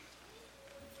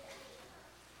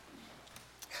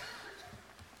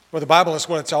Well, the Bible is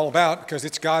what it's all about because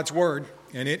it's God's Word,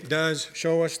 and it does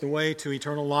show us the way to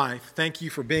eternal life. Thank you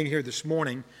for being here this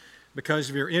morning because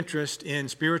of your interest in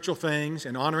spiritual things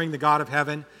and honoring the God of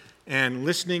heaven and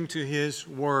listening to His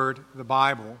Word, the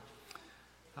Bible.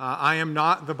 I am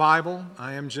not the Bible.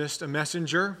 I am just a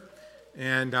messenger,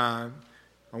 and I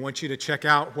want you to check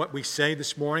out what we say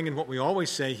this morning and what we always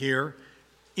say here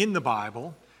in the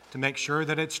Bible to make sure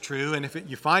that it's true, and if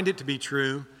you find it to be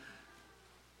true,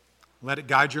 let it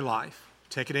guide your life.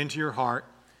 Take it into your heart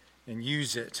and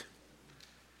use it.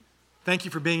 Thank you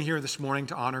for being here this morning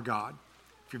to honor God.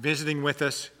 If you're visiting with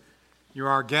us, you're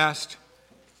our guest,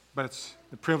 but it's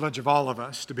the privilege of all of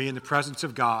us to be in the presence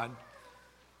of God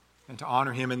and to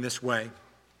honor Him in this way.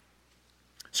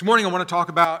 This morning I want to talk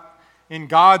about in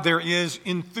God there is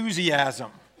enthusiasm.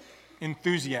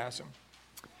 Enthusiasm.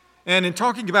 And in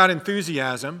talking about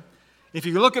enthusiasm, if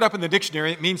you look it up in the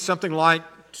dictionary, it means something like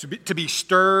to be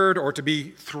stirred or to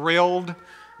be thrilled.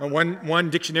 One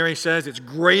dictionary says it's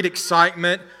great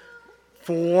excitement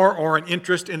for or an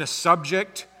interest in a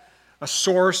subject, a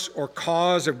source or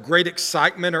cause of great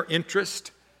excitement or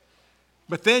interest.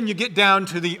 But then you get down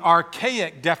to the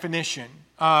archaic definition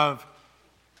of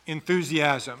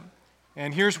enthusiasm.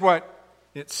 And here's what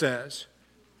it says.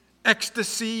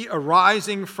 Ecstasy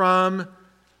arising from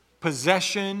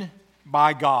possession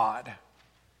by God.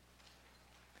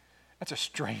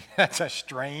 That's a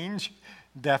strange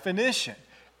definition.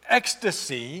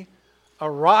 Ecstasy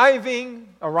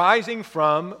arising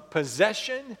from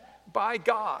possession by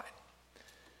God.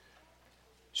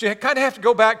 So you kind of have to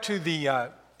go back to the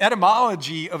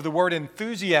etymology of the word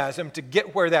enthusiasm to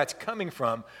get where that's coming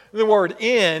from. The word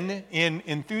in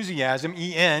enthusiasm,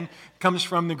 en, comes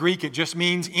from the Greek. It just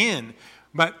means in.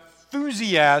 But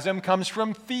enthusiasm comes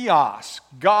from theos,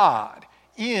 God.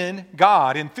 In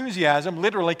God. Enthusiasm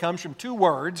literally comes from two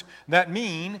words that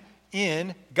mean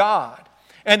in God.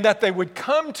 And that they would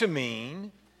come to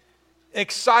mean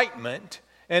excitement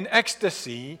and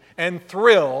ecstasy and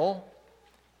thrill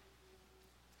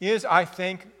is, I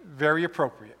think, very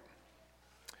appropriate.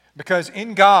 Because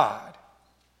in God,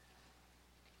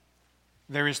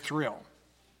 there is thrill.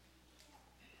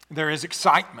 There is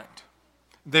excitement.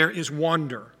 There is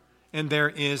wonder. And there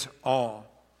is awe.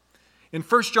 In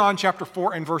 1 John chapter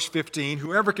 4 and verse 15,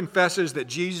 whoever confesses that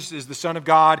Jesus is the Son of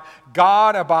God,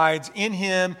 God abides in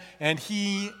him and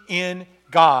he in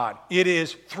God. It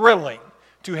is thrilling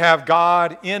to have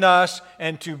God in us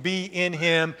and to be in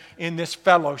him in this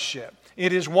fellowship.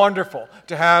 It is wonderful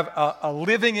to have a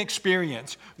living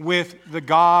experience with the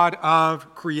God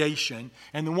of creation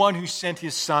and the one who sent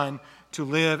his Son to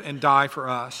live and die for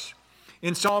us.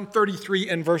 In Psalm 33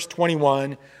 and verse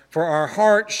 21, for our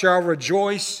heart shall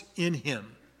rejoice in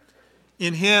him.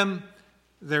 In him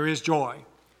there is joy.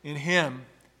 In him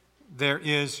there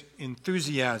is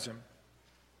enthusiasm.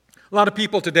 A lot of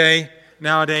people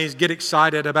nowadays get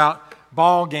excited about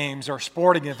ball games or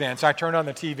sporting events. I turned on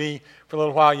the TV for a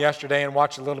little while yesterday and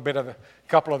watched a little bit of a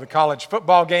couple of the college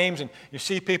football games, and you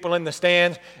see people in the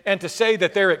stands, and to say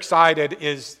that they're excited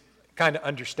is kind of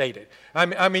understated.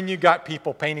 I mean, you got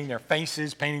people painting their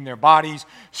faces, painting their bodies,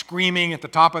 screaming at the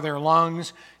top of their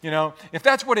lungs. You know, if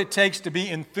that's what it takes to be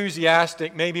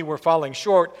enthusiastic, maybe we're falling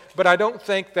short, but I don't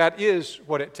think that is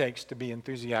what it takes to be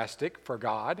enthusiastic for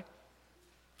God.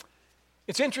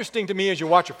 It's interesting to me as you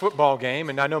watch a football game,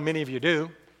 and I know many of you do,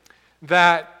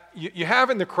 that you have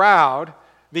in the crowd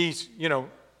these,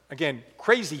 again,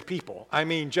 crazy people. I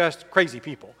mean, just crazy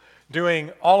people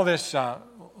doing all of this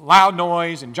loud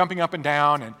noise and jumping up and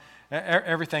down and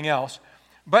everything else.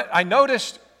 But I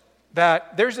noticed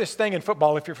that there's this thing in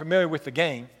football, if you're familiar with the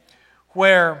game,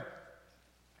 where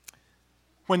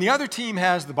when the other team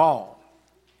has the ball,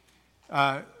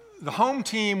 the home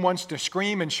team wants to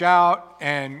scream and shout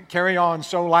and carry on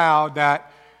so loud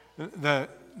that the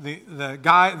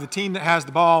team that has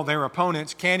the ball, their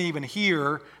opponents, can't even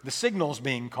hear the signals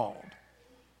being called.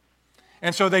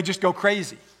 And so they just go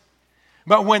crazy.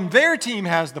 But when their team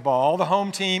has the ball, the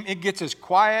home team, it gets as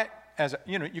quiet as,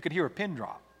 you could hear a pin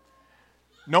drop.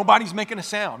 Nobody's making a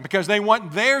sound because they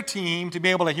want their team to be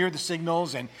able to hear the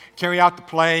signals and carry out the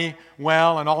play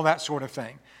well and all that sort of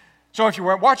thing. So if you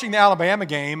were watching the Alabama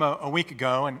game a week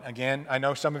ago, and again, I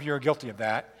know some of you are guilty of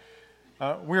that,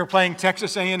 we were playing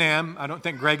Texas A&M. I don't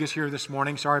think Greg is here this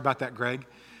morning. Sorry about that, Greg.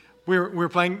 We were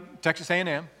playing Texas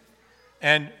A&M,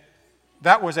 and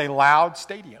that was a loud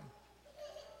stadium.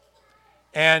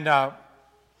 And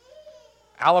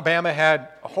Alabama had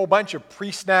a whole bunch of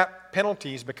pre-snap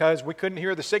penalties because we couldn't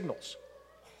hear the signals.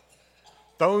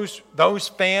 Those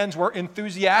fans were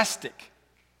enthusiastic.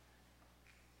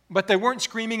 But they weren't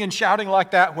screaming and shouting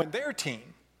like that when their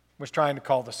team was trying to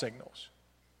call the signals.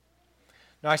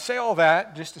 Now, I say all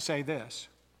that just to say this.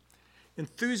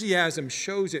 Enthusiasm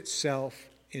shows itself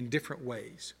in different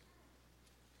ways.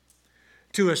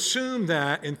 To assume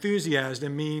that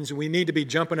enthusiasm means we need to be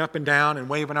jumping up and down and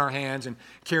waving our hands and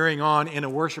carrying on in a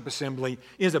worship assembly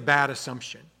is a bad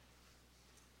assumption.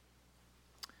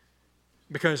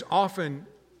 Because often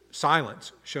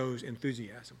silence shows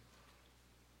enthusiasm.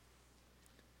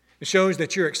 It shows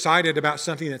that you're excited about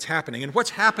something that's happening. And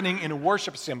what's happening in a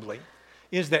worship assembly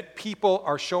is that people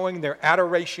are showing their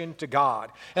adoration to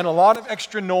God. And a lot of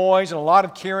extra noise and a lot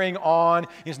of carrying on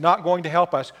is not going to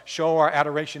help us show our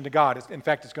adoration to God. In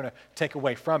fact, it's going to take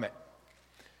away from it.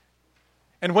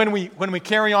 And when we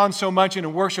carry on so much in a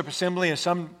worship assembly, as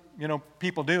some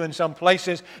people do in some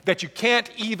places, that you can't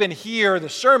even hear the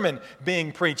sermon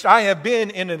being preached. I have been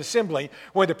in an assembly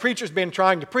where the preacher's been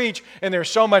trying to preach, and there's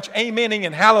so much amening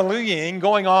and hallelujahing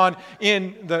going on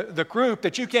in the group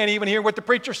that you can't even hear what the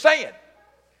preacher's saying.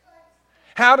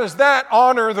 How does that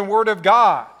honor the Word of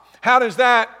God? How does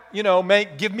that,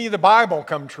 make give me the Bible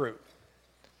come true?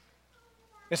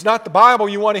 It's not the Bible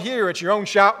you want to hear, it's your own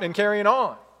shouting and carrying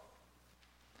on.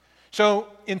 So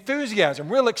enthusiasm,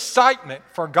 real excitement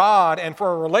for God and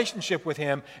for a relationship with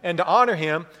Him and to honor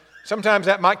Him, sometimes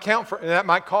that might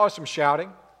cause some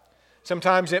shouting.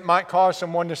 Sometimes it might cause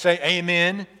someone to say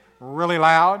amen really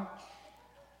loud.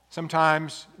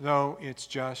 Sometimes, though, it's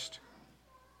just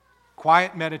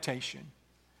quiet meditation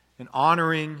and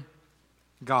honoring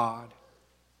God.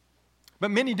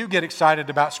 But many do get excited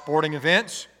about sporting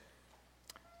events.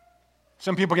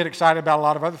 Some people get excited about a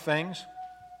lot of other things.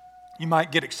 You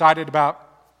might get excited about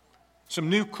some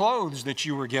new clothes that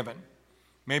you were given.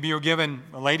 Maybe you're giving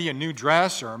a lady a new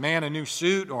dress or a man a new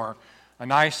suit or a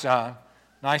nice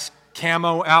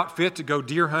camo outfit to go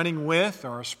deer hunting with,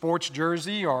 or a sports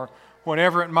jersey or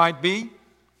whatever it might be.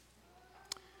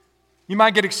 You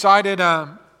might get excited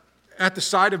at the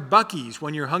sight of Buc-ee's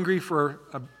when you're hungry for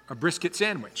a brisket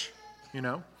sandwich.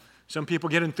 Some people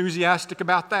get enthusiastic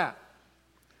about that.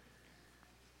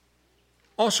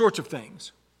 All sorts of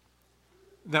things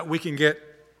that we can get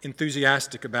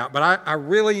enthusiastic about. But I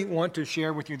really want to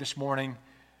share with you this morning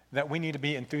that we need to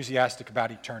be enthusiastic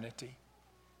about eternity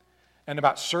and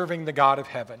about serving the God of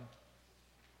heaven.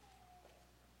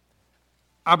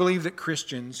 I believe that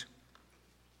Christians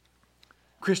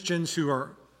who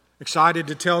are excited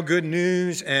to tell good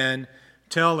news and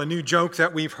tell a new joke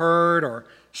that we've heard or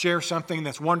share something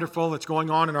that's wonderful that's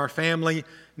going on in our family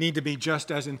need to be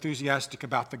just as enthusiastic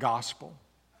about the gospel.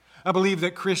 I believe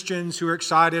that Christians who are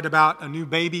excited about a new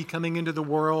baby coming into the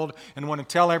world and want to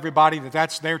tell everybody that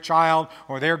that's their child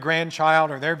or their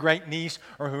grandchild or their great niece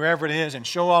or whoever it is and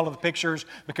show all of the pictures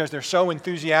because they're so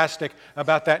enthusiastic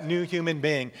about that new human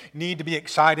being need to be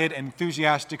excited and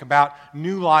enthusiastic about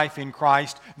new life in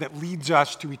Christ that leads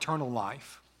us to eternal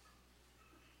life.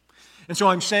 And so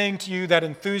I'm saying to you that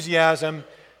enthusiasm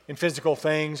in physical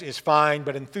things is fine,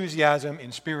 but enthusiasm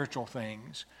in spiritual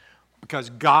things, because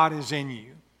God is in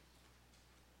you,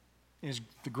 is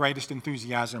the greatest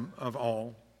enthusiasm of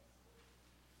all.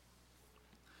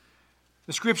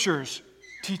 The Scriptures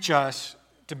teach us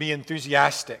to be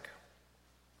enthusiastic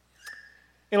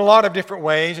in a lot of different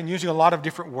ways and using a lot of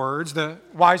different words. The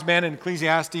wise man in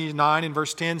Ecclesiastes 9 and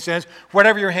verse 10 says,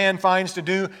 whatever your hand finds to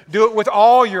do, do it with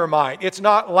all your might. It's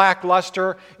not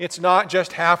lackluster, it's not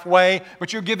just halfway,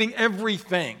 but you're giving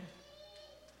everything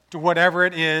to whatever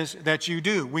it is that you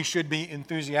do. We should be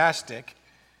enthusiastic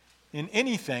in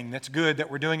anything that's good that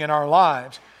we're doing in our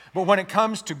lives. But when it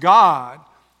comes to God,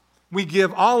 we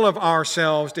give all of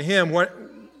ourselves to Him.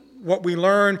 What we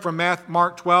learn from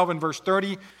Mark 12 and verse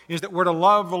 30 is that we're to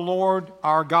love the Lord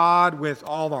our God with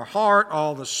all our heart,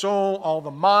 all the soul, all the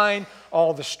mind,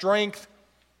 all the strength.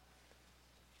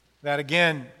 That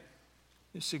again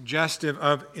is suggestive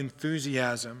of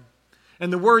enthusiasm.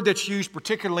 And the word that's used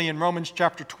particularly in Romans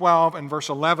chapter 12 and verse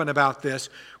 11 about this,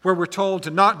 where we're told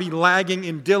to not be lagging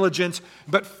in diligence,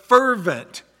 but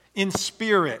fervent in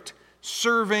spirit,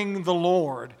 serving the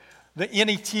Lord. The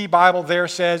NET Bible there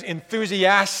says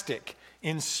enthusiastic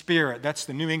in spirit. That's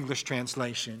the New English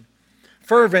translation.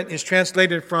 Fervent is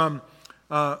translated from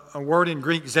a word in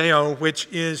Greek, zeo, which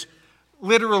is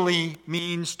literally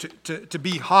means to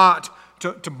be hot,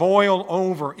 to boil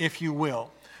over, if you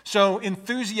will. So the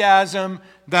enthusiasm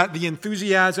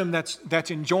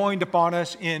that's enjoined upon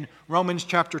us in Romans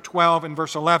chapter 12 and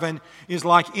verse 11 is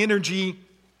like energy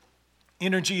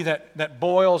that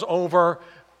boils over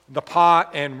the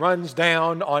pot and runs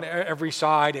down on every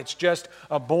side. It's just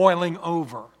a boiling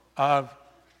over of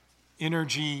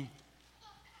energy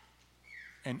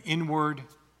and inward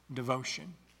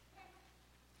devotion.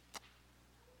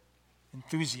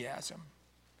 Enthusiasm.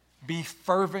 Be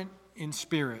fervent in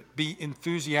spirit. Be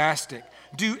enthusiastic.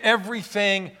 Do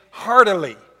everything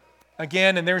heartily.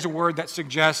 Again, and there's a word that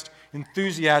suggests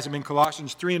enthusiasm in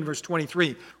Colossians 3 and verse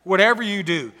 23. Whatever you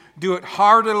do, do it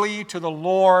heartily to the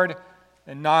Lord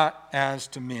and not as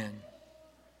to men.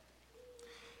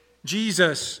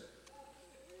 Jesus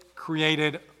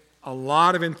created a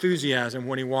lot of enthusiasm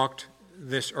when he walked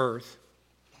this earth.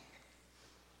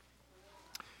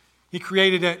 He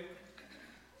created it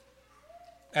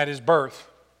at his birth.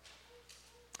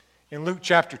 In Luke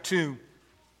chapter 2,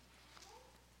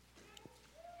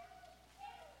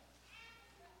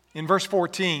 in verse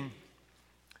 14,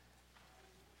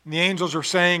 the angels are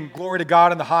saying, "Glory to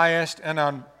God in the highest, and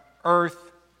on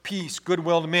earth peace,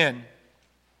 goodwill to men."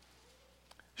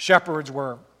 Shepherds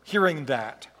were hearing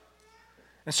that.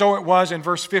 And so it was in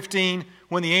verse 15,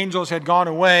 when the angels had gone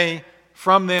away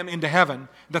from them into heaven,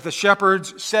 that the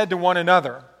shepherds said to one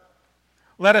another,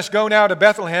 "Let us go now to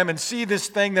Bethlehem and see this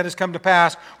thing that has come to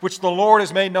pass, which the Lord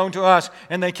has made known to us."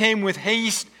 And they came with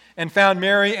haste and found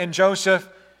Mary and Joseph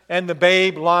and the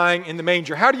babe lying in the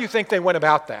manger. How do you think they went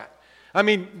about that? I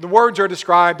mean, the words are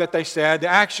described that they said, the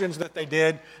actions that they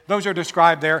did, those are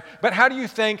described there. But how do you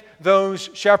think those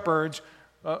shepherds,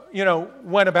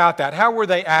 went about that? How were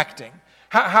they acting?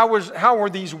 How were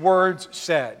these words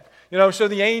said? So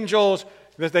the angels,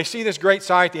 they see this great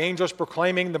sight, the angels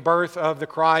proclaiming the birth of the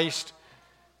Christ.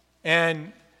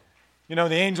 And,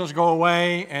 the angels go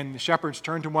away and the shepherds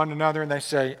turn to one another and they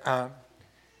say,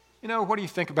 what do you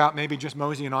think about maybe just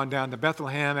moseying on down to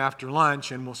Bethlehem after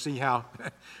lunch and we'll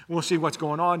see what's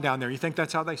going on down there. You think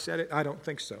that's how they said it? I don't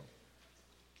think so.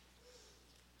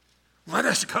 Let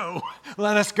us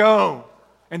go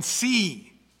and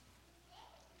see,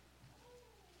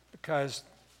 because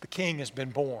the King has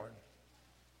been born.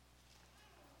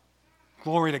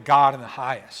 Glory to God in the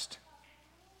highest.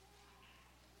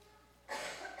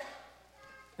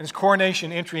 In his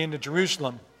coronation entry into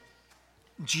Jerusalem,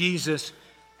 Jesus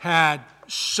had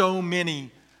so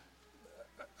many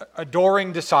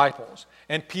adoring disciples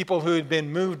and people who had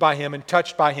been moved by him and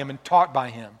touched by him and taught by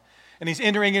him. And he's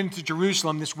entering into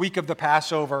Jerusalem this week of the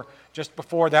Passover, just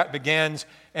before that begins,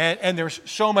 and there's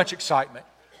so much excitement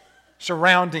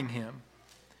surrounding him.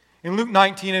 In Luke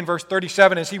 19 and verse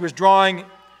 37, as he was drawing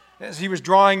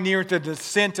near to the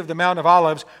descent of the Mount of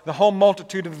Olives, the whole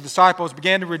multitude of the disciples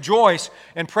began to rejoice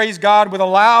and praise God with a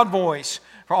loud voice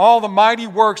for all the mighty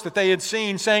works that they had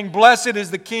seen, saying, "Blessed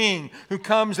is the King who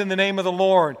comes in the name of the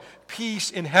Lord. Peace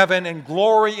in heaven and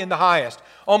glory in the highest."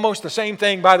 Almost the same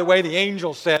thing, by the way, the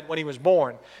angels said when he was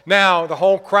born. Now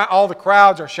all the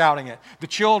crowds are shouting it. The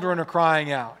children are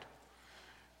crying out.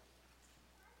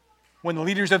 When the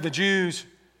leaders of the Jews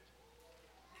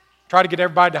try to get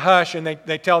everybody to hush, and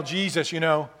they tell Jesus,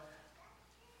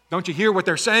 "Don't you hear what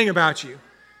they're saying about you?"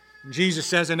 And Jesus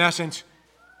says, in essence,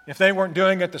 if they weren't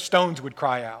doing it, the stones would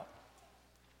cry out.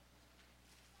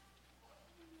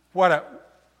 What a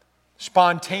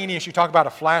spontaneous, you talk about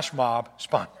a flash mob,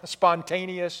 a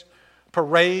spontaneous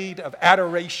parade of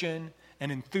adoration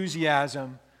and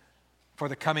enthusiasm for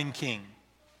the coming King.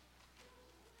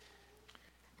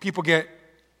 People get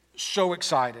so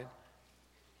excited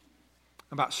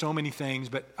about so many things,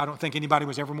 but I don't think anybody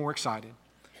was ever more excited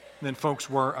than folks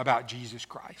were about Jesus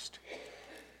Christ.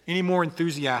 Any more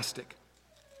enthusiastic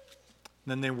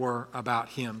than they were about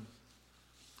him.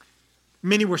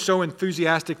 Many were so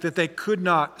enthusiastic that they could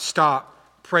not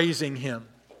stop praising him,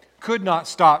 could not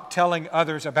stop telling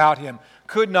others about him,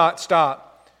 could not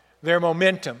stop their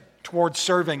momentum towards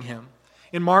serving him.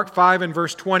 In Mark 5 and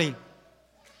verse 20,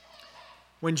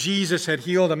 when Jesus had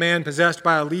healed a man possessed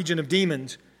by a legion of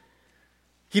demons,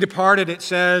 he departed, it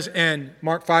says, and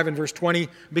Mark 5 and verse 20,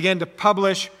 began to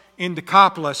publish in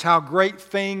Decapolis how great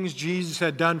things Jesus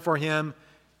had done for him,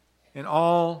 and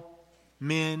all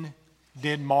men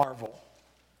did marvel.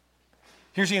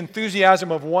 Here's the enthusiasm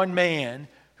of one man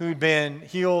who'd been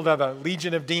healed of a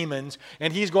legion of demons,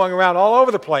 and he's going around all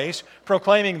over the place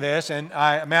proclaiming this, and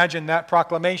I imagine that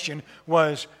proclamation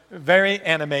was very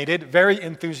animated, very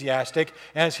enthusiastic,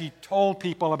 as he told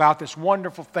people about this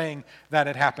wonderful thing that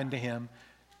had happened to him.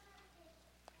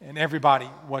 And everybody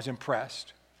was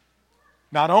impressed,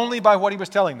 not only by what he was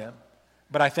telling them,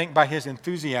 but I think by his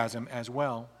enthusiasm as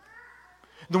well.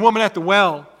 The woman at the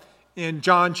well in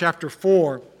John chapter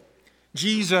 4,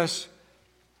 Jesus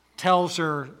tells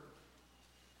her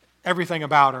everything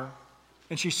about her,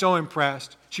 and she's so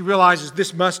impressed. She realizes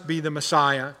this must be the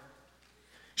Messiah.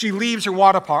 She leaves her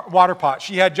water pot.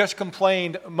 She had just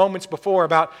complained moments before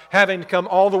about having to come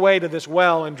all the way to this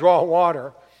well and draw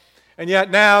water. And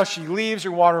yet now she leaves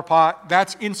her water pot.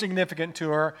 That's insignificant to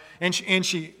her. And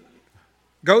she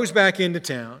goes back into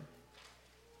town.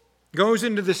 goes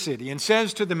into the city and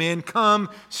says to the men, "Come,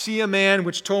 see a man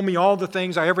which told me all the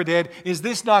things I ever did. Is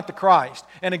this not the Christ?"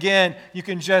 And again, you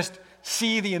can just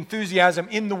see the enthusiasm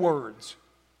in the words.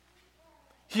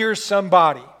 Here's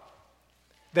somebody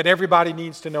that everybody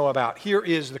needs to know about. Here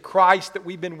is the Christ that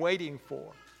we've been waiting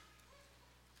for.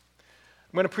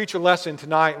 I'm going to preach a lesson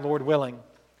tonight, Lord willing,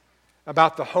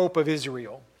 about the hope of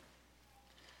Israel,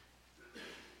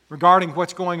 regarding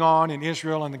what's going on in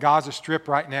Israel and the Gaza Strip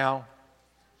right now,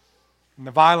 and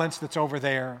the violence that's over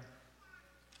there.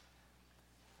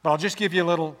 But I'll just give you a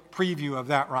little preview of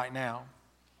that right now.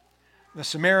 The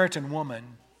Samaritan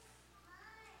woman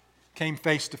came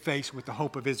face to face with the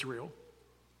hope of Israel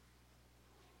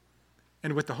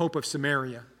and with the hope of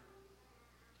Samaria,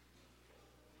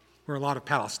 where a lot of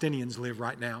Palestinians live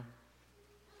right now,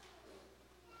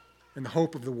 and the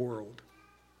hope of the world.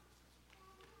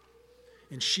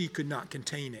 And she could not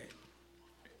contain it.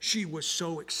 She was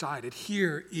so excited.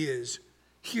 Here is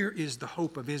the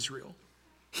hope of Israel.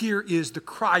 Here is the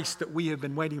Christ that we have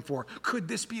been waiting for. Could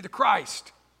this be the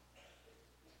Christ?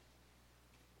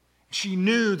 She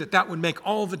knew that that would make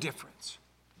all the difference.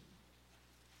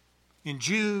 In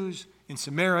Jews, in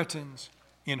Samaritans,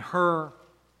 in her,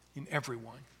 in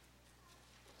everyone.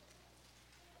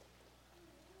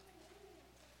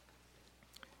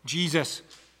 Jesus,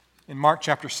 in Mark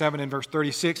chapter 7 and verse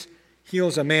 36,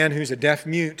 heals a man who's a deaf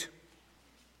mute.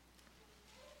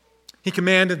 He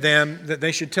commanded them that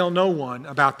they should tell no one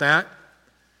about that.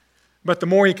 But the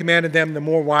more he commanded them, the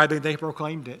more widely they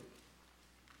proclaimed it.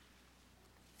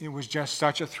 It was just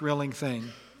such a thrilling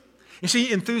thing. You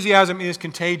see, enthusiasm is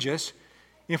contagious.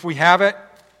 If we have it,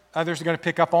 others are going to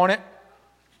pick up on it.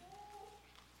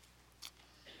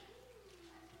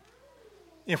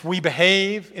 If we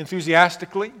behave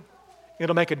enthusiastically,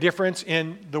 it'll make a difference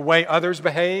in the way others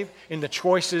behave, in the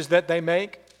choices that they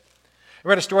make. I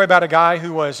read a story about a guy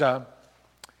who was a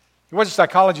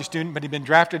psychology student, but he'd been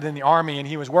drafted in the Army, and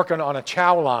he was working on a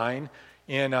chow line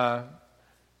in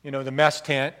the mess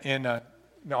tent in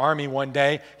the Army one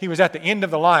day. He was at the end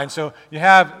of the line. So you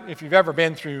have, if you've ever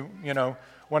been through,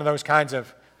 one of those kinds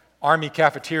of Army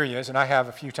cafeterias, and I have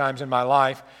a few times in my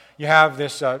life, you have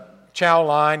this chow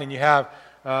line, and you have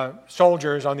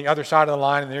soldiers on the other side of the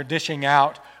line, and they're dishing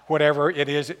out whatever it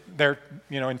is they're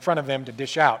in front of them to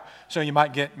dish out. So you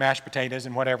might get mashed potatoes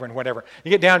and whatever and whatever. You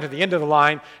get down to the end of the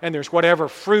line, and there's whatever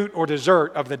fruit or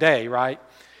dessert of the day, right?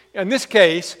 In this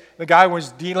case, the guy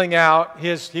was dealing out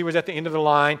he was at the end of the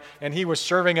line, and he was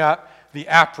serving up the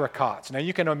apricots. Now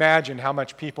you can imagine how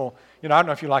much people, I don't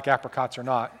know if you like apricots or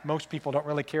not. Most people don't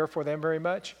really care for them very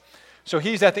much. So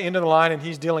he's at the end of the line, and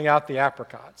he's dealing out the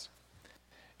apricots.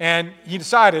 And he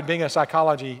decided, being a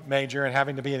psychology major and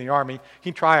having to be in the Army,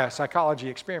 he'd try a psychology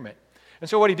experiment. And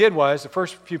so what he did was, the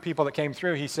first few people that came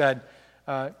through, he said,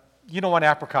 "You don't want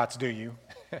apricots, do you?"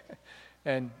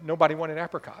 And nobody wanted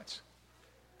apricots.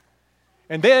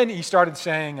 And then he started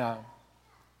saying,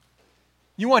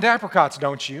 "You want apricots,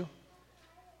 don't you?"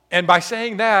 And by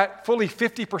saying that, fully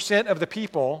 50% of the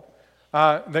people,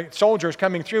 the soldiers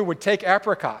coming through, would take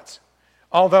apricots.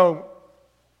 Although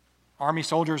Army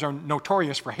soldiers are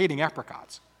notorious for hating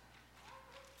apricots.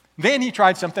 Then he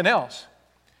tried something else.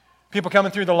 People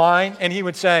coming through the line, and he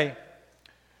would say,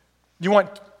 "You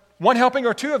want one helping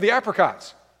or two of the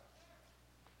apricots?"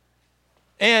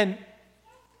 And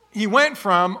he went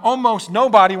from almost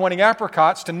nobody wanting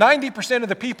apricots to 90% of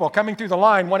the people coming through the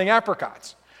line wanting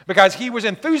apricots because he was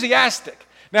enthusiastic.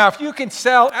 Now, if you can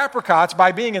sell apricots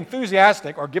by being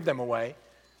enthusiastic or give them away,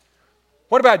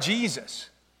 what about Jesus?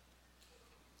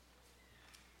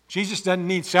 Jesus doesn't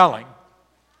need selling.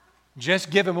 Just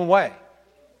give them away.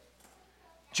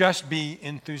 Just be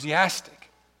enthusiastic.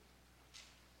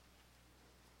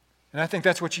 And I think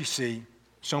that's what you see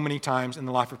so many times in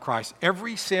the life of Christ.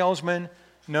 Every salesman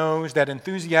knows that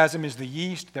enthusiasm is the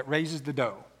yeast that raises the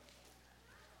dough.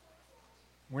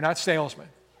 We're not salesmen.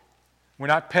 We're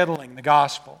not peddling the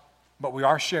gospel, but we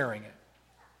are sharing it.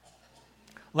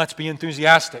 Let's be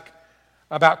enthusiastic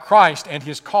about Christ and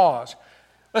his cause.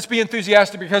 Let's be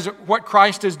enthusiastic because of what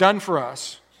Christ has done for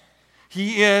us.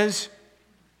 He is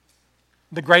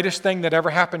the greatest thing that ever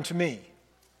happened to me.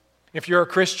 If you're a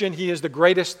Christian, he is the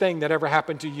greatest thing that ever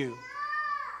happened to you.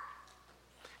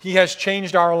 He has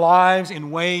changed our lives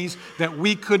in ways that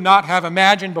we could not have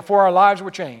imagined before our lives were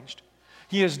changed.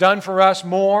 He has done for us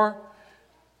more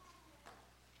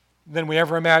than we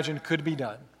ever imagined could be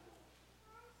done.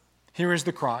 Here is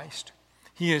the Christ.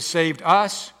 He has saved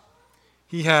us.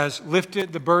 He has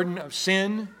lifted the burden of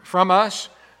sin from us,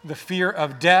 the fear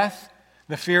of death,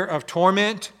 the fear of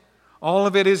torment. All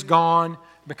of it is gone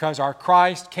because our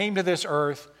Christ came to this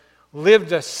earth,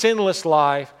 lived a sinless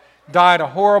life, died a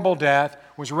horrible death,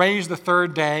 was raised the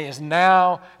third day, is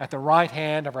now at the right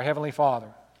hand of our Heavenly Father.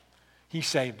 He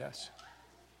saved us.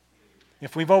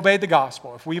 If we've obeyed the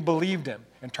gospel, if we believed Him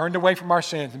and turned away from our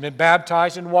sins and been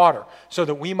baptized in water so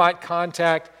that we might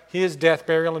contact His death,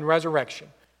 burial, and resurrection,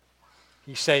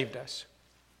 He saved us.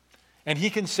 And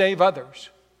He can save others.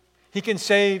 He can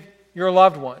save your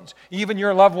loved ones, even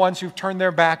your loved ones who've turned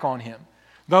their back on Him,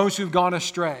 those who've gone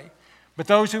astray, but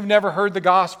those who've never heard the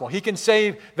gospel. He can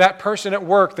save that person at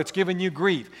work that's given you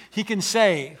grief. He can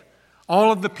save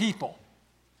all of the people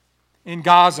in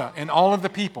Gaza and all of the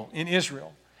people in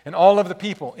Israel and all of the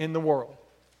people in the world.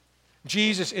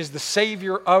 Jesus is the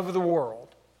Savior of the world.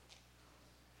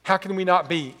 How can we not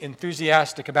be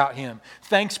enthusiastic about Him?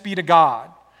 Thanks be to God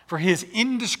for His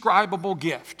indescribable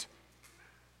gift.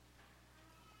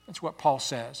 That's what Paul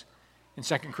says in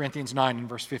 2 Corinthians 9 and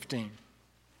verse 15.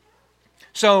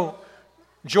 So,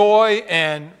 joy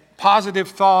and positive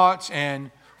thoughts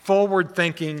and forward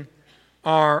thinking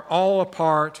are all a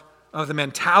part of the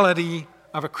mentality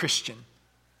of a Christian.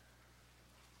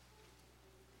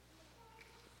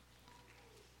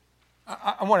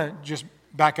 I want to just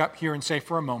back up here and say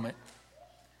for a moment,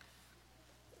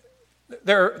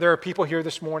 there are people here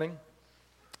this morning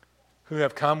who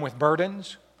have come with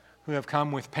burdens, who have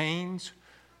come with pains,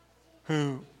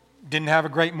 who didn't have a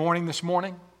great morning this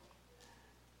morning,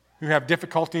 who have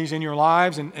difficulties in your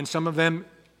lives, and some of them,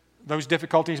 those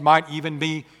difficulties might even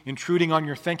be intruding on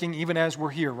your thinking even as we're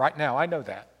here right now. I know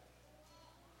that.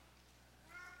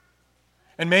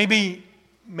 And maybe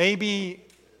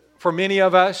for many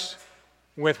of us,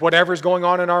 with whatever's going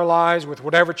on in our lives, with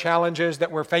whatever challenges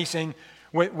that we're facing,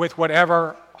 with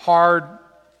whatever hard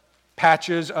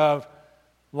patches of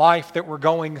life that we're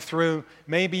going through,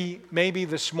 maybe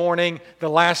this morning the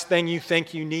last thing you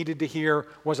think you needed to hear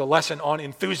was a lesson on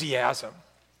enthusiasm.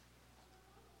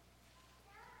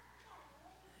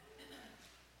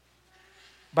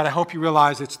 But I hope you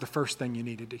realize it's the first thing you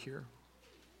needed to hear.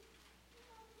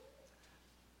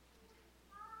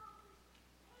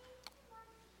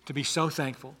 To be so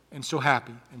thankful and so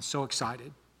happy and so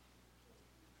excited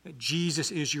that Jesus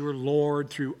is your Lord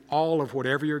through all of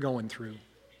whatever you're going through.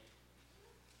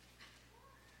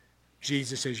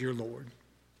 Jesus is your Lord.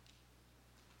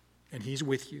 And He's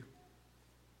with you.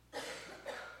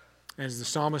 As the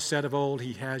psalmist said of old,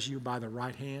 He has you by the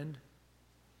right hand.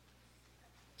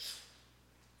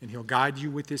 And He'll guide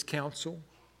you with His counsel.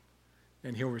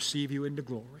 And He'll receive you into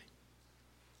glory.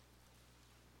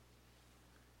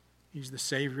 He's the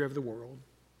Savior of the world.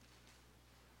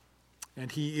 And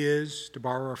He is, to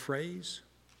borrow a phrase,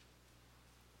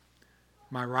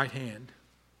 my right hand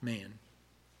man,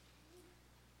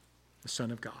 the Son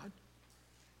of God.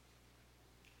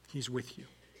 He's with you.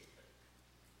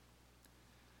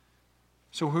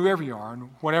 So whoever you are and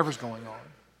whatever's going on,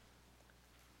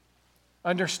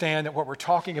 understand that what we're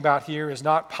talking about here is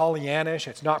not Pollyannish.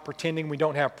 It's not pretending we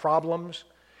don't have problems.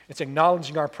 It's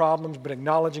acknowledging our problems, but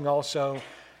acknowledging also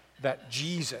that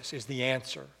Jesus is the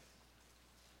answer.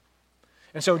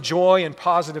 And so joy and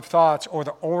positive thoughts are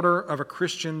the order of a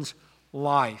Christian's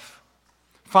life.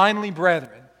 Finally,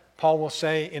 brethren, Paul will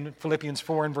say in Philippians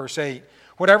 4 and verse 8,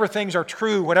 whatever things are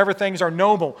true, whatever things are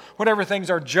noble, whatever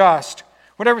things are just,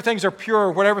 whatever things are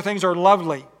pure, whatever things are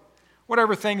lovely,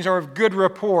 whatever things are of good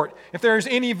report, if there is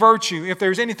any virtue, if there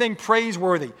is anything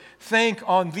praiseworthy, think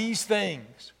on these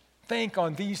things. Think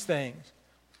on these things.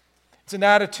 It's an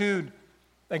attitude,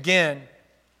 again,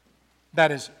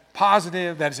 that is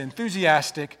positive, that is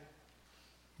enthusiastic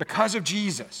because of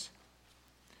Jesus.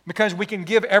 Because we can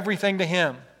give everything to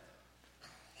Him.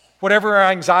 Whatever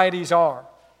our anxieties are.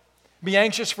 Be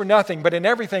anxious for nothing, but in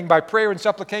everything by prayer and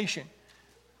supplication.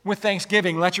 With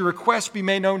thanksgiving, let your requests be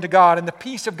made known to God, and the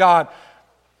peace of God,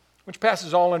 which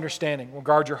passes all understanding, will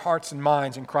guard your hearts and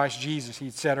minds in Christ Jesus,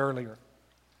 He said earlier.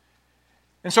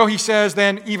 And so he says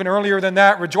then, even earlier than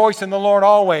that, rejoice in the Lord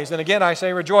always. And again I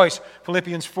say rejoice,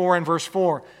 Philippians 4 and verse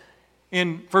 4.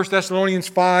 In 1 Thessalonians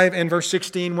 5 and verse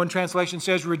 16, one translation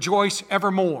says, rejoice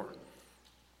evermore.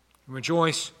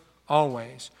 Rejoice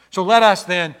always. So let us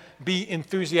then be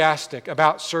enthusiastic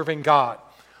about serving God.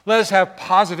 Let us have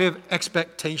positive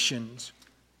expectations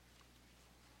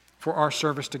for our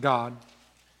service to God,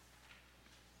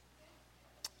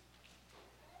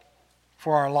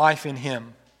 for our life in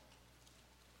Him.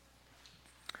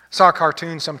 I saw a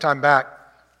cartoon sometime back.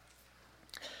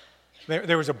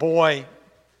 There was a boy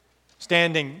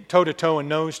standing toe-to-toe and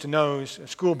nose-to-nose, a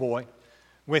schoolboy,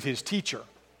 with his teacher.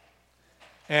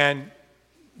 And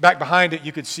back behind it,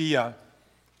 you could see a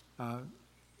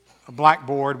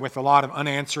blackboard with a lot of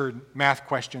unanswered math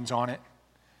questions on it.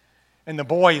 And the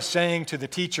boy is saying to the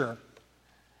teacher,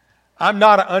 I'm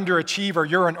not an underachiever,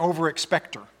 you're an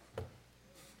overexpector.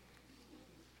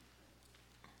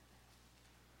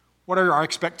 What are our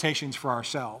expectations for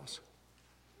ourselves?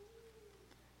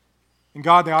 In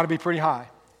God, they ought to be pretty high.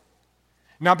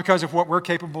 Not because of what we're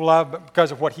capable of, but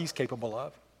because of what He's capable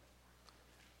of.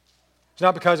 It's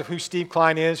not because of who Steve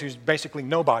Klein is, who's basically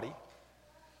nobody,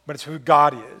 but it's who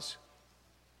God is.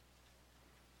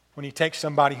 When He takes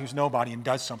somebody who's nobody and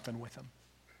does something with them.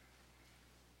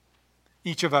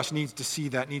 Each of us needs to see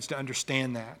that, needs to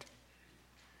understand that.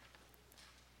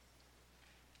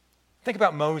 Think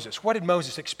about Moses. What did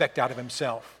Moses expect out of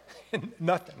himself?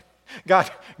 Nothing.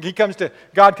 God comes to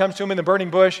him in the burning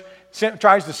bush,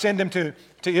 tries to send him to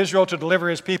Israel to deliver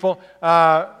his people.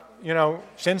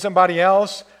 Send somebody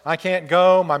else. I can't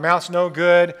go. My mouth's no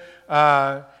good.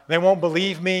 They won't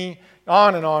believe me.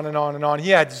 On and on and on and on. He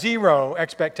had zero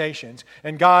expectations.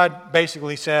 And God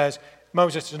basically says,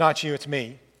 Moses, it's not you, it's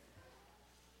me.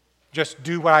 Just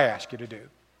do what I ask you to do.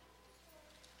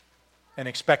 And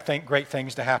expect great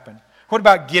things to happen. What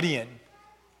about Gideon?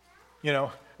 The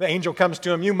angel comes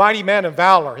to him, you mighty man of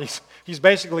valor. He's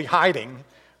basically hiding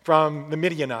from the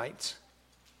Midianites.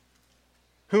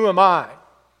 Who am I?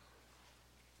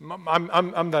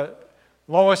 I'm the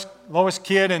lowest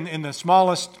kid in the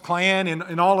smallest clan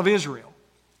in all of Israel.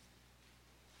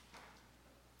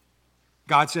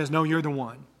 God says, no, you're the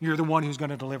one. You're the one who's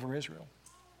going to deliver Israel.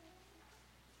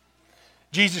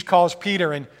 Jesus calls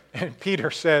Peter, and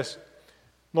Peter says,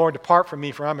 Lord, depart from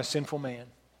me, for I'm a sinful man.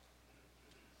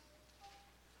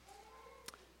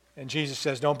 And Jesus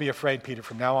says, don't be afraid, Peter.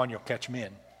 From now on, you'll catch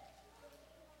men.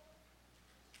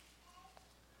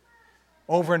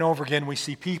 Over and over again, we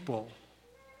see people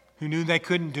who knew they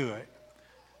couldn't do it,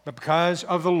 but because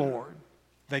of the Lord,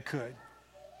 they could.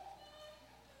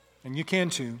 And you can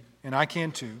too, and I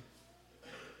can too.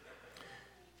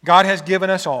 God has given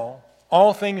us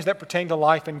all things that pertain to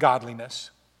life and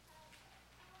godliness.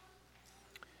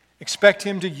 Expect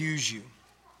Him to use you.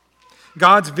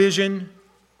 God's vision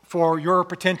for your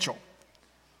potential,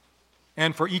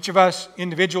 and for each of us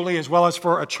individually as well as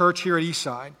for a church here at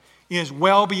Eastside, is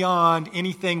well beyond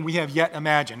anything we have yet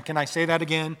imagined. Can I say that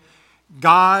again?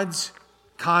 God's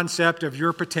concept of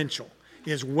your potential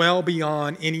is well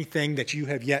beyond anything that you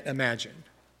have yet imagined.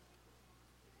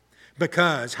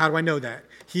 Because, how do I know that?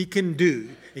 He can do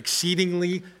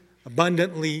exceedingly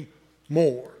abundantly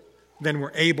more than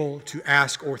we're able to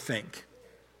ask or think.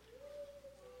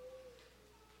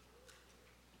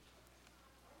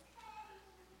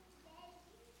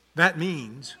 That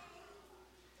means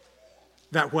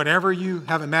that whatever you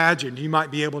have imagined you might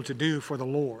be able to do for the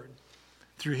Lord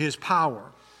through His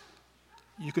power,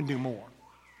 you can do more.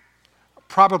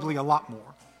 Probably a lot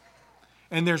more.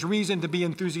 And there's reason to be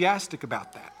enthusiastic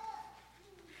about that.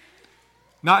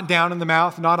 Not down in the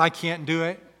mouth, not I can't do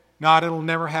it, not it'll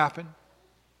never happen.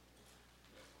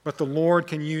 But the Lord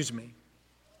can use me.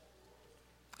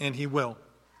 And He will.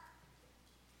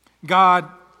 God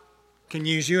can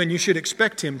use you, and you should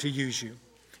expect Him to use you.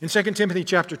 In 2 Timothy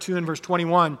chapter 2 and verse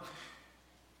 21,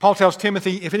 Paul tells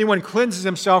Timothy, if anyone cleanses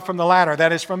himself from the latter,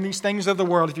 that is, from these things of the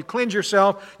world, if you cleanse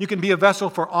yourself, you can be a vessel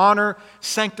for honor,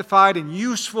 sanctified and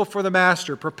useful for the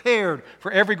master, prepared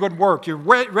for every good work. You're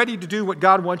ready to do what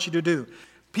God wants you to do.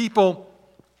 People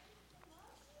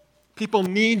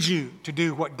need you to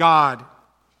do what God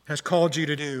has called you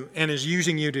to do and is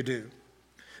using you to do.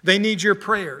 They need your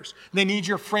prayers. They need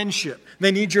your friendship.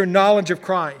 They need your knowledge of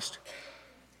Christ.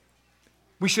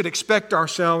 We should expect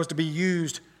ourselves to be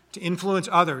used to influence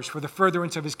others for the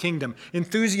furtherance of His kingdom.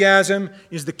 Enthusiasm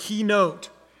is the keynote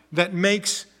that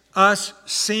makes us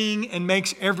sing and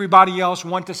makes everybody else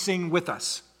want to sing with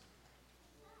us.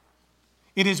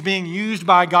 It is being used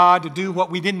by God to do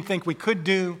what we didn't think we could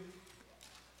do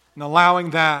and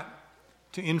allowing that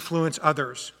to influence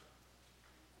others.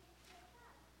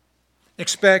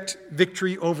 Expect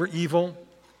victory over evil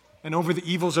and over the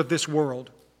evils of this world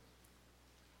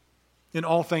in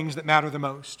all things that matter the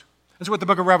most. That's what the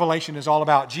book of Revelation is all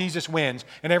about. Jesus wins,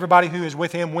 and everybody who is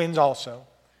with Him wins also.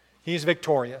 He is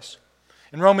victorious.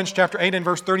 In Romans chapter 8 and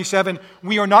verse 37,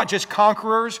 we are not just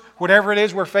conquerors, whatever it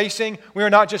is we're facing. We are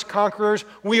not just conquerors.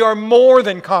 We are more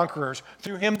than conquerors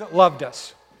through Him that loved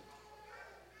us.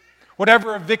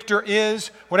 Whatever a victor is,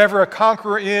 whatever a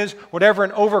conqueror is, whatever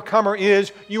an overcomer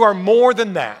is, you are more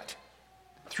than that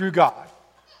through God.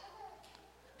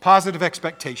 Positive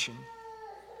expectation.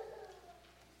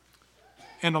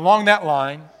 And along that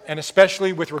line, and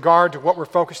especially with regard to what we're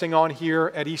focusing on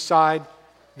here at Eastside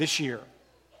this year,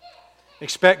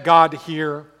 expect God to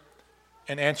hear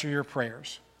and answer your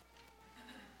prayers.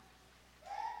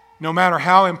 No matter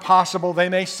how impossible they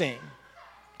may seem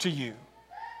to you.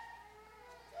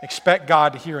 Expect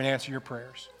God to hear and answer your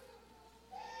prayers.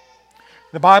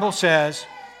 The Bible says,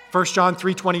 1 John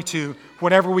 3:22,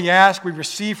 whatever we ask, we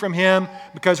receive from Him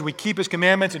because we keep His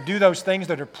commandments and do those things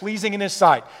that are pleasing in His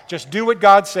sight. Just do what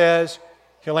God says.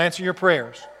 He'll answer your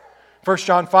prayers. 1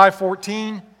 John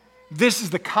 5:14, this is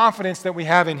the confidence that we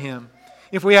have in Him.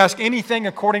 If we ask anything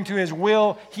according to His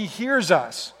will, He hears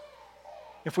us.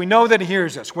 If we know that He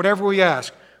hears us, whatever we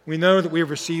ask, we know that we have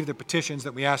received the petitions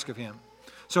that we ask of Him.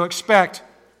 So expect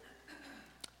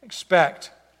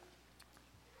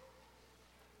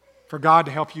for God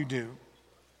to help you do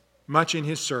much in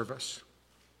His service.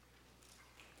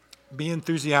 Be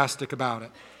enthusiastic about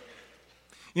it.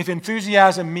 If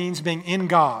enthusiasm means being in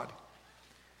God,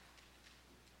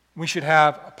 we should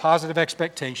have a positive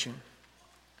expectation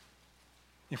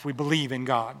if we believe in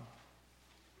God.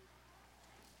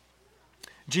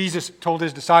 Jesus told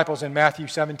His disciples in Matthew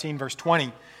 17, verse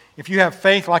 20, if you have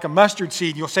faith like a mustard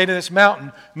seed, you'll say to this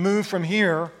mountain, move from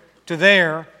here to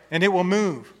there, and it will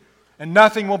move, and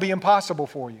nothing will be impossible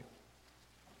for you.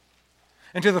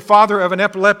 And to the father of an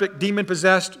epileptic,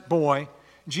 demon-possessed boy,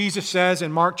 Jesus says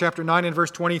in Mark chapter 9 and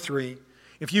verse 23,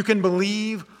 if you can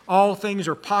believe, all things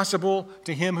are possible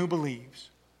to him who believes.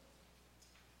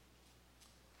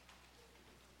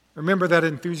 Remember that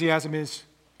enthusiasm is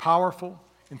powerful.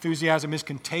 Enthusiasm is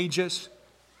contagious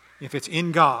if it's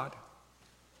in God.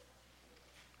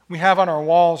 We have on our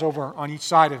walls over on each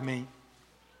side of me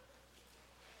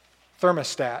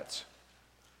thermostats.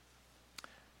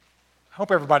 I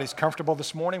hope everybody's comfortable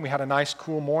this morning. We had a nice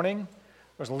cool morning.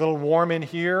 It was a little warm in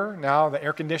here. Now the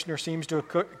air conditioner seems to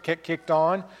have kicked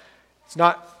on. It's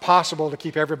not possible to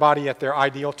keep everybody at their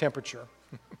ideal temperature.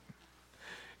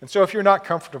 And so if you're not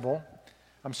comfortable,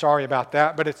 I'm sorry about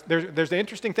that, but there's an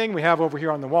interesting thing we have over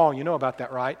here on the wall. You know about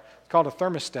that, right? It's called a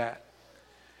thermostat.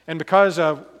 And because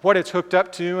of what it's hooked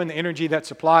up to and the energy that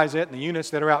supplies it and the units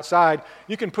that are outside,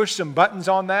 you can push some buttons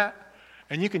on that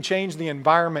and you can change the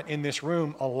environment in this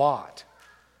room a lot.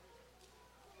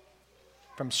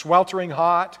 From sweltering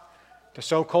hot to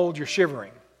so cold you're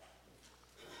shivering.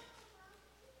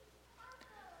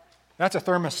 That's a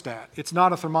thermostat. It's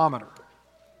not a thermometer.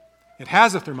 It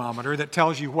has a thermometer that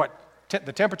tells you what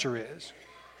the temperature is.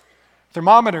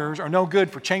 Thermometers are no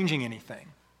good for changing anything.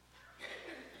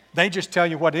 They just tell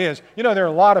you what it is. You know, there are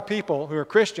a lot of people who are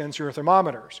Christians who are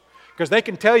thermometers because they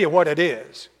can tell you what it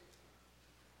is.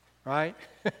 Right?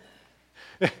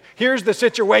 Here's the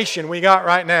situation we got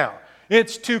right now.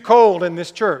 It's too cold in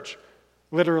this church,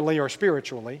 literally or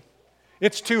spiritually.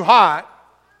 It's too hot.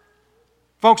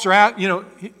 Folks are out,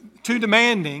 too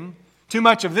demanding, too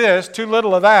much of this, too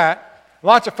little of that.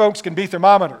 Lots of folks can be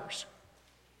thermometers.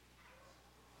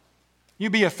 You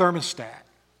be a thermostat.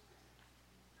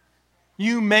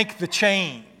 You make the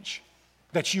change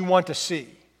that you want to see.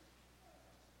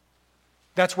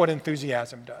 That's what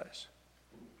enthusiasm does.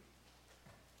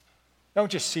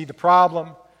 Don't just see the problem.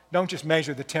 Don't just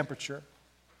measure the temperature.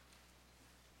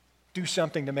 Do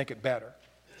something to make it better.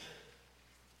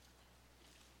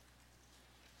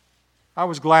 I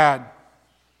was glad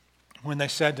when they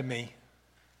said to me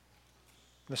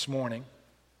this morning,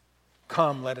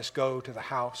 come, let us go to the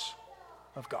house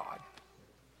of God.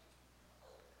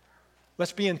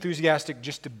 Let's be enthusiastic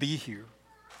just to be here.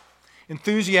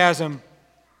 Enthusiasm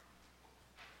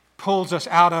pulls us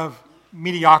out of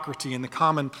mediocrity and the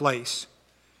commonplace.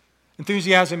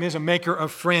 Enthusiasm is a maker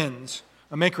of friends,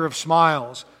 a maker of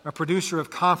smiles, a producer of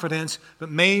confidence, but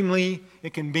mainly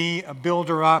it can be a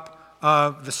builder up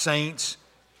of the saints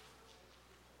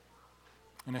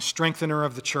and a strengthener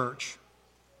of the church.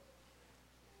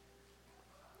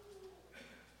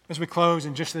 As we close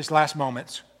in just these last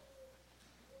moments,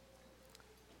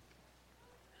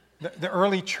 the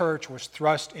early church was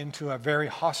thrust into a very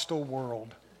hostile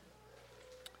world.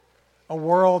 A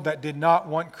world that did not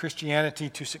want Christianity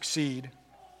to succeed.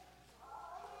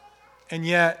 And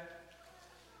yet,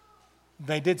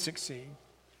 they did succeed.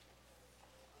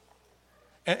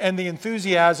 And the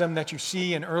enthusiasm that you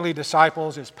see in early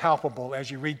disciples is palpable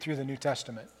as you read through the New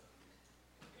Testament.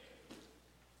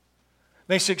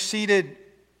 They succeeded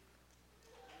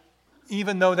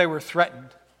even though they were threatened,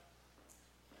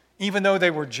 even though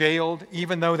they were jailed,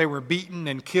 even though they were beaten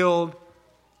and killed.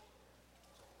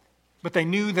 But they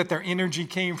knew that their energy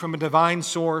came from a divine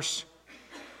source,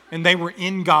 and they were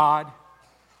in God.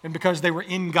 And because they were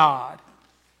in God,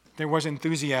 there was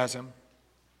enthusiasm.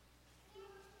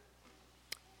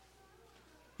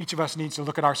 Each of us needs to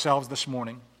look at ourselves this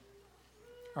morning.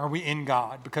 Are we in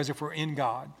God? Because if we're in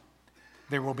God,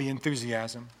 there will be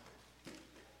enthusiasm.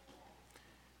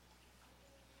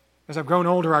 As I've grown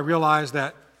older, I realize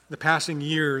that the passing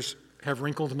years have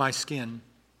wrinkled my skin.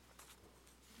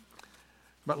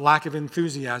 but lack of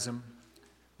enthusiasm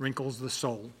wrinkles the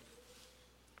soul.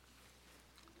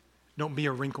 Don't be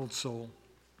a wrinkled soul.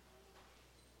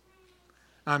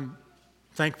 I'm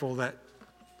thankful that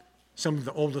some of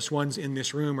the oldest ones in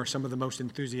this room are some of the most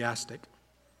enthusiastic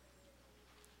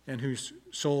and whose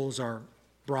souls are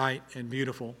bright and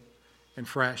beautiful and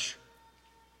fresh.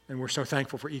 And we're so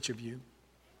thankful for each of you.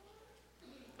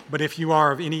 But if you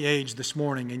are of any age this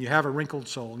morning and you have a wrinkled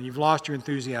soul and you've lost your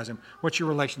enthusiasm, what's your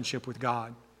relationship with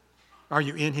God? Are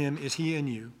you in Him? Is He in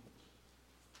you?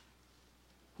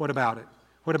 What about it?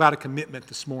 What about a commitment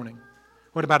this morning?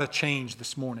 What about a change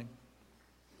this morning?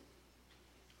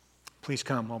 Please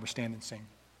come while we stand and sing.